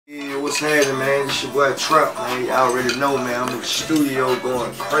What's happening, man? This your boy Trapp, man. Y'all already know, man. I'm in the studio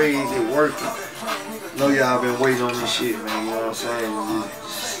going crazy, working. Know y'all been waiting on this shit, man. You know what I'm saying?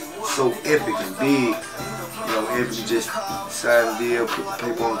 It's so epic and big. You know, epic just decided to deal, put the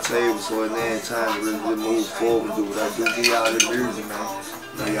paper on the table, so it ain't time to really move forward and do what I do. Give y'all the music, man.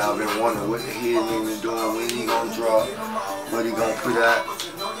 Know y'all been wondering what the hell he been doing, when he gonna drop, what he gonna put out.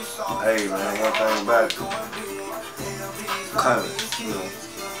 Hey, man, one thing about it,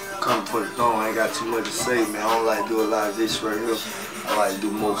 coming for the throne, I ain't got too much to say, man. I don't like to do a lot of this right here. I like to do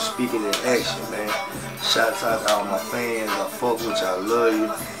more speaking than action, man. Shouts out to all my fans. I fuck with y'all, love you.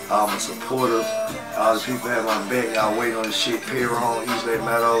 All my supporters, all the people have my back. Y'all waiting on the shit. Payroll, East Lake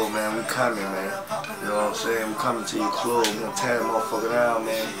Meadow, man. We coming, man. You know what I'm saying? We coming to your club. We gonna tear that motherfucker down,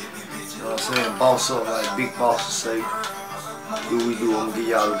 man. You know what I'm saying? Boss up like big bosses say. Do what we do. I'm gonna give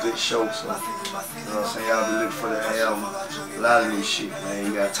y'all a good show, so. You know what I'm saying? Y'all be looking for the album. A lot of new shit, man.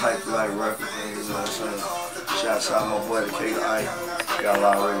 You got Type Like Records, man. You know what I'm saying? Shouts out my boy, the K to Ike. Y'all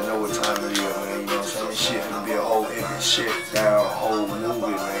already know what time it is, man. You know what I'm saying? This shit gonna be a whole epic shit down, a whole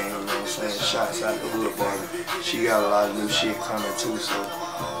movie, man. You know what I'm saying? Shouts out to Hood Baby. She got a lot of new shit coming too, so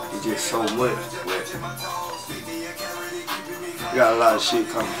it's just so much. But we got a lot of shit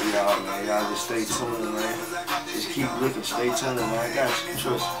coming for y'all, man. Y'all just stay tuned, man. Just keep looking, stay tuned, man. I got you.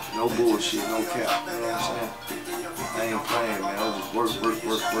 Trust me. No bullshit, no cap. You know what I'm saying? I ain't playing, man. I just work.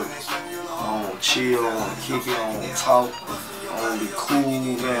 I don't chill, I want to kick it, I want to talk, I want to be cool,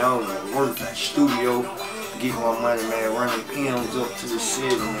 man. I want to work in the studio, get my money, man. Running M's up to the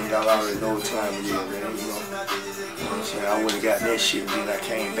city, man. Y'all already know what time it is, man. You know what I'm saying? I would have got that shit, then I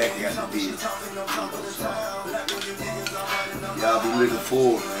came back and got the deal. Y'all be looking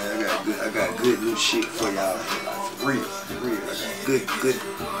forward, man. I got good new shit for y'all, man. For real. I got good.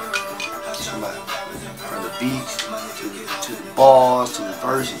 From the beats to the bars to the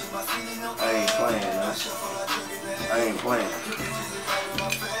verses. I ain't playing, man. I ain't playing.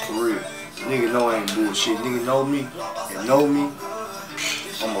 For real. Nigga know I ain't bullshit. Nigga know me and know me.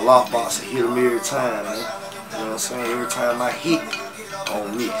 I'm a lockbox and hit him every time, man. You know what I'm saying? Every time I hit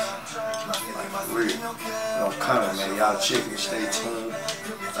on this. Like, for real. You know, I'm coming, man. Y'all check me, stay tuned.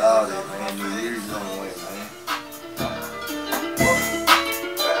 All that, man. New Year's on the way, man.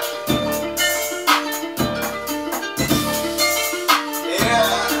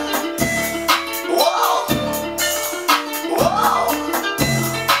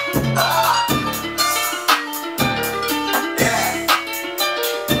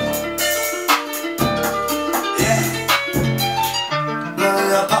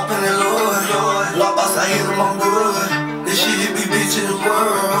 I hit them on good. This shit hit me bitch in the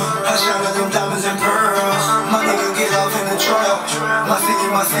world. I shine like them diamonds and pearls. My nigga get off in the trap. My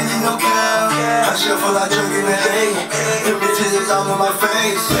city, no cap. I shuffle like drug in the hay. The bitches is all in my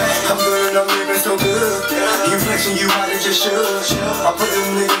face. I'm good and I'm living so good. You flexing, you out and just should. I put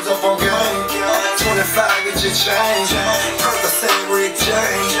them niggas up on game. 25 get your change. Purpose ain't Rick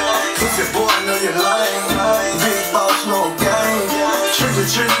James. Pussy boy, I know you're lying. Big boss, no game. Trigger,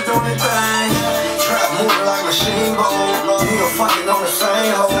 don't it bang. Trap moving like machine gun. Nigga fucking on the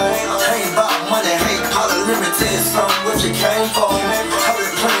same hole. Ain't about money, hate power limited. Something what you came for. I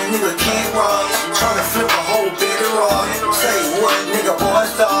been playing nigga can't rock. Tryna flip a whole big rock. Say what, nigga boy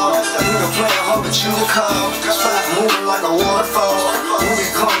star. Nigga playing hard but you the call. Spot moving like a waterfall. When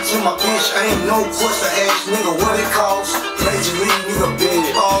it comes to my bitch, ain't no question ask nigga what it costs. Major league nigga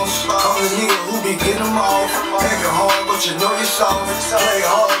big boss. I'm the nigga who be getting them off. Acting hard but you know you're soft. Play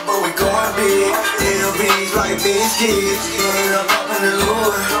hard but we going big. LB's like these kids. Ended up up in the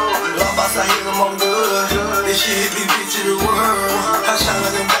Lord. Lockbox, I hit them on good. This shit hit me bitch in the world. I shine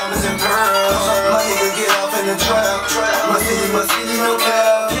like them diamonds and pearls. My nigga get off in the trap. My city, no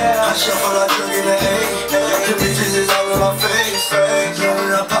cap. I shuffle like drug in the hay. The bitches is all in my face.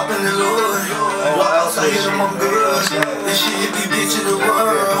 Ended up up in the Lord. Lockbox, I hit them on good. This shit hit me bitch in the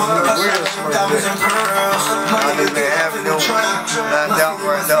world. I shine like them diamonds and pearls. My nigga get off in the trap. My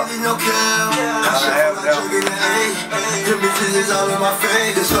city, no cap. I shuffle like drug in the hay. The bitches is all in my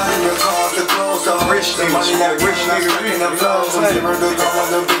face. This running the cars, the clothes, the rich nigga. Money like rich nigga, reading them flows. I'm never the girl on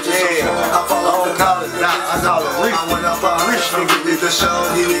the bitches. I follow the college, I call it rich. I went up on rich nigga, did the show.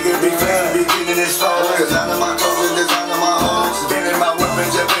 These niggas be fan, be getting his phone. Design of my clothes, design of my hoes. Bending my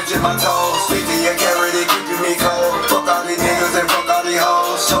weapons, just pinching my toes. 50 a carry, they keeping me cold. Fuck all these niggas and fuck all these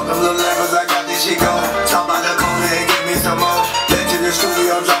hoes. Show them little levels, I got this shit going. Top out the corner and give me some more. Back to the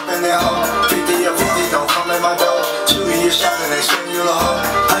studio, dropping that hoe. 50 or 50, don't come in my door. Shooting your shot and they send you the hoe.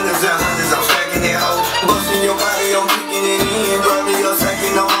 Hundreds and hundreds, I'm stacking that hoe. Busting your body, I'm kicking it in. Grab me a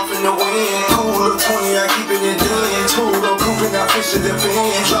second, I'm off in the wind. Cool, look 20, I keep it in. Tool, I'm cooping, I fish it.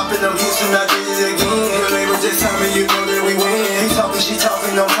 fiend. Dropping them hits and I did it again. The label just tell me you know that we win. He talking, she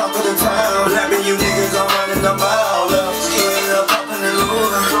talking on top of the town. Lapping you niggas, I'm running the mile. Scared up, popping the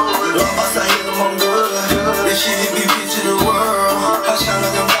lure. Long boss, I hit them, I'm good. This shit hit me bitch in the world. I shine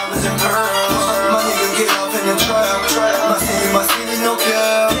like them diamonds and pearls. My nigga get off in the trap. My city, no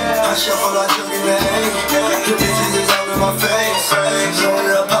cap. I shuffle, I jug in the hay. The bitches is all in my face.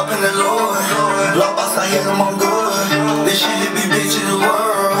 Blowing up, popping the lure. Long boss, I hit them, I'm good. This shit hit me bitch in the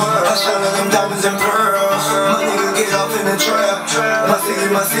world. I shine like them diamonds and pearls. My nigga get off in the trap.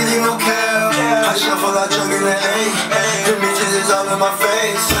 My city, no cap. I shuffle, I jug in the hay. The bitches is all in my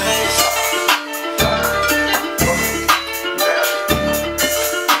face.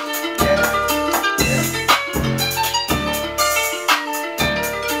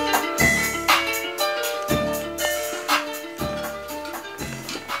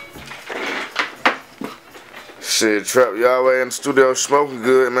 Shit, Trap, y'all way in the studio smoking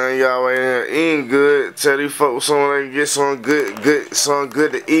good, man. Y'all way in here eating good. Tell these folks someone they can get something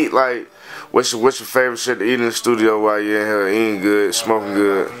good to eat. Like, what's your favorite shit to eat in the studio while you're in here eating good, smoking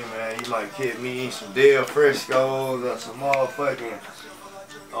good? Man, you might get me some Del Frisco's or some motherfucking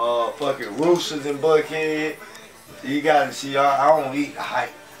fucking roosters in Buckhead. You gotta see, I don't eat the hype.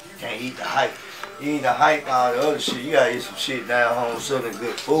 Can't eat the hype. You eat the hype, all the other shit. You gotta eat some shit down home, southern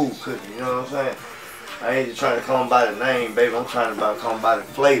good food cooking. You know what I'm saying? I ain't just trying to come by the name, baby. I'm trying to come by the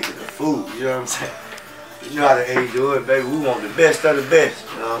flavor, the food. You know what I'm saying? You know how the A do it, baby. We want the best of the best.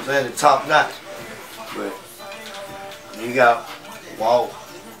 You know what I'm saying? The top notch. But you got Walt.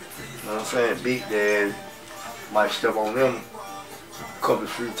 You know what I'm saying? Beat Dad. Might step on them a couple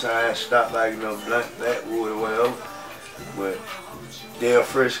 3 times. Stop like, you know, Blunt, Blackwood or whatever. But Del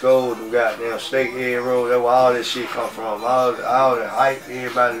Frisco, them goddamn steak egg roll. That's where all this shit come from. All the hype,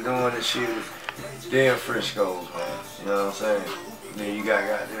 everybody doing this shit. Del Frisco's, man. You know what I'm saying? Then you got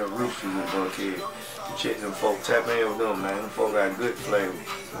goddamn roosters in Buckhead. Check them folks, tap in with them, man. Them folks got good flavor.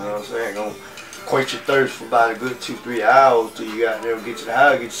 You know what I'm saying? Gonna quench your thirst for about a good 2-3 hours till you got them get to the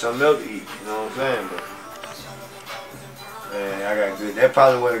house, get you something else to eat. You know what I'm saying? But man, I got good. That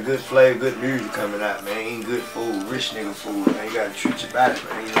probably where the good flavor, good music coming out, man. Eating good food, rich nigga food, man. You gotta treat your body,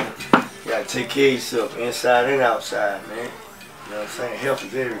 man. You know? You gotta take care of yourself, inside and outside, man. You know what I'm saying? Health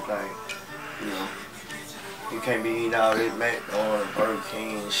is everything. You know. You can't be eating all this McDonald's, Burger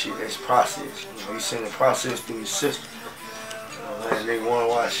King and shit. That's processed. You know, you send the process through your system. You know, man, they wanna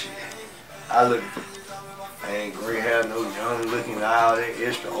watch shit. I ain't gray hair, no young looking, all that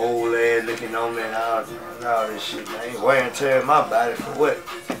extra old ass looking on me and all this shit, man. Ain't wear and tear my body for what?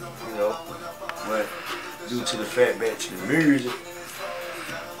 You know. But due to the fact that to the music,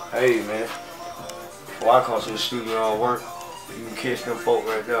 hey man, before I come to the studio and work, you can catch them folk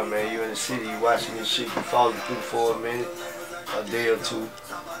right there, man. You in the city, you watching this shit, you falling through for a minute, a day or two.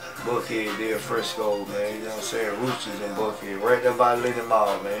 Buckhead, Del Frisco, man. You know what I'm saying? Roosters in Buckhead, right there by Lennon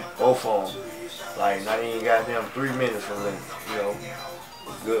Mall, man. Both of them. Like, not even goddamn 3 minutes from Lennon, you know.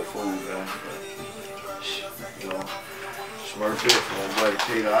 Good food, man. You know, Smurf it for my buddy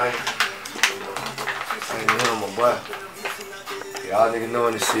Peter, alright? Same to him, my boy. Y'all niggas know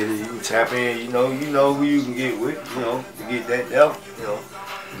in the city, you can tap in, you know who you can get with, you know, to get that devil, you know.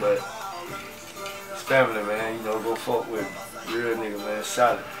 But it's family, man, you know, go fuck with real nigga, man,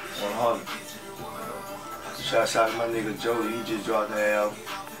 solid, 100. You know. Shouts out to my nigga Jody, he just dropped the album,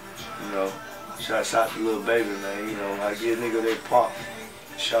 you know. Shouts out to Lil Baby, man, you know, I give nigga that pop.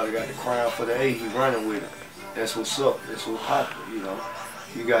 Shawty got the crown for the A, he running with it. That's what's up, that's what's popular, you know.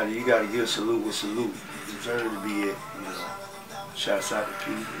 You gotta give salute with salute. You deserve to be it, you know. Shouts out to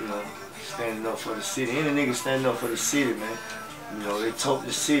people, you know, standing up for the city. Any nigga standing up for the city, man. You know, they tote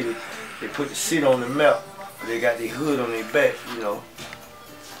the city, they put the city on the map, but they got their hood on their back, you know.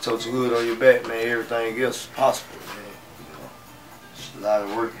 Tote your hood on your back, man, everything else is possible, man. You know, it's a lot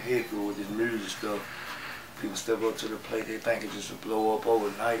of work ahead with this music stuff. People step up to the plate, they think it just will blow up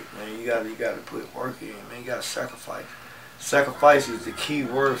overnight, man. You gotta put work in, man. You gotta sacrifice. Sacrifice is the key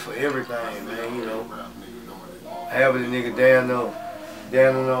word for everything, man, you know. Having a nigga down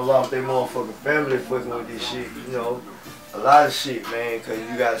there lost their motherfucking family fucking with this shit, you know. A lot of shit, man, cause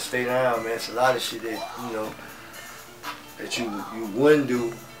you gotta stay down, man. It's a lot of shit that, you know, that you wouldn't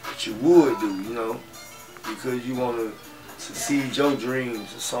do, that you would do, you know. Because you wanna succeed your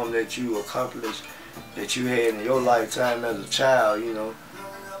dreams or something that you accomplished, that you had in your lifetime as a child, you know.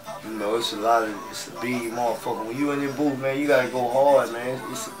 You know, it's a big motherfucker. When you in the booth, man, you gotta go hard, man.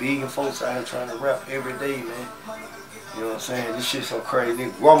 It's a big folks out here trying to rap every day, man. You know what I'm saying? This shit so crazy.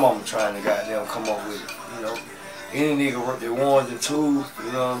 Nigga, grandmama trying to goddamn come up with it, you know. Any nigga that ones and twos,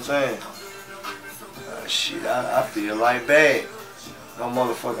 you know what I'm saying? Shit, I feel like bad. no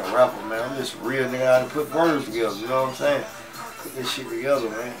motherfucking rapper, man. I'm just a real nigga out to put words together, you know what I'm saying? Put this shit together,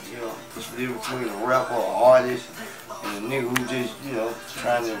 man. You know, it's the difference between a rapper, an artist, and a nigga who just, you know,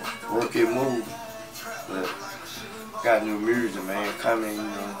 trying to work it move. But got new music, man. Coming, you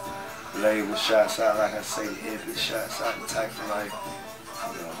know, label shots out, like I say, epic shots out the type of life.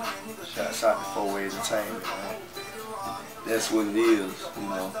 You know, shots out the 4-way entertainment, man. That's what it is, you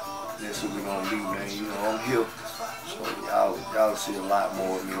know. That's what we're gonna be, man. You know, I'm here. So y'all see a lot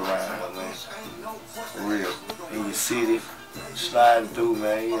more of me around here, man. For real. In your city, sliding through,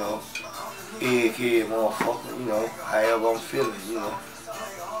 man, you know. Egghead motherfucker, you know, however I'm feeling, you know.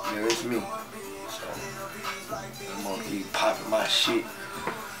 Yeah, it's me. So I'm gonna keep popping my shit.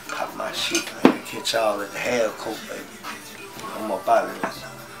 Popping my shit, man. Catch y'all at the half coat, baby. I'm up out of this.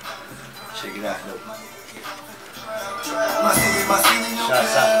 Check it out, though.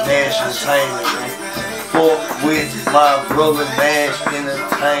 Shouts out to Nash Entertainment, man. Fuck with my brother Nash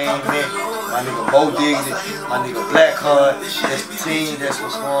Entertainment. My nigga Bo Diggity, my nigga Blackheart. That's the team, that's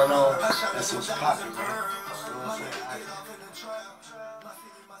what's going on. That's what's popping, man. You know what I'm saying?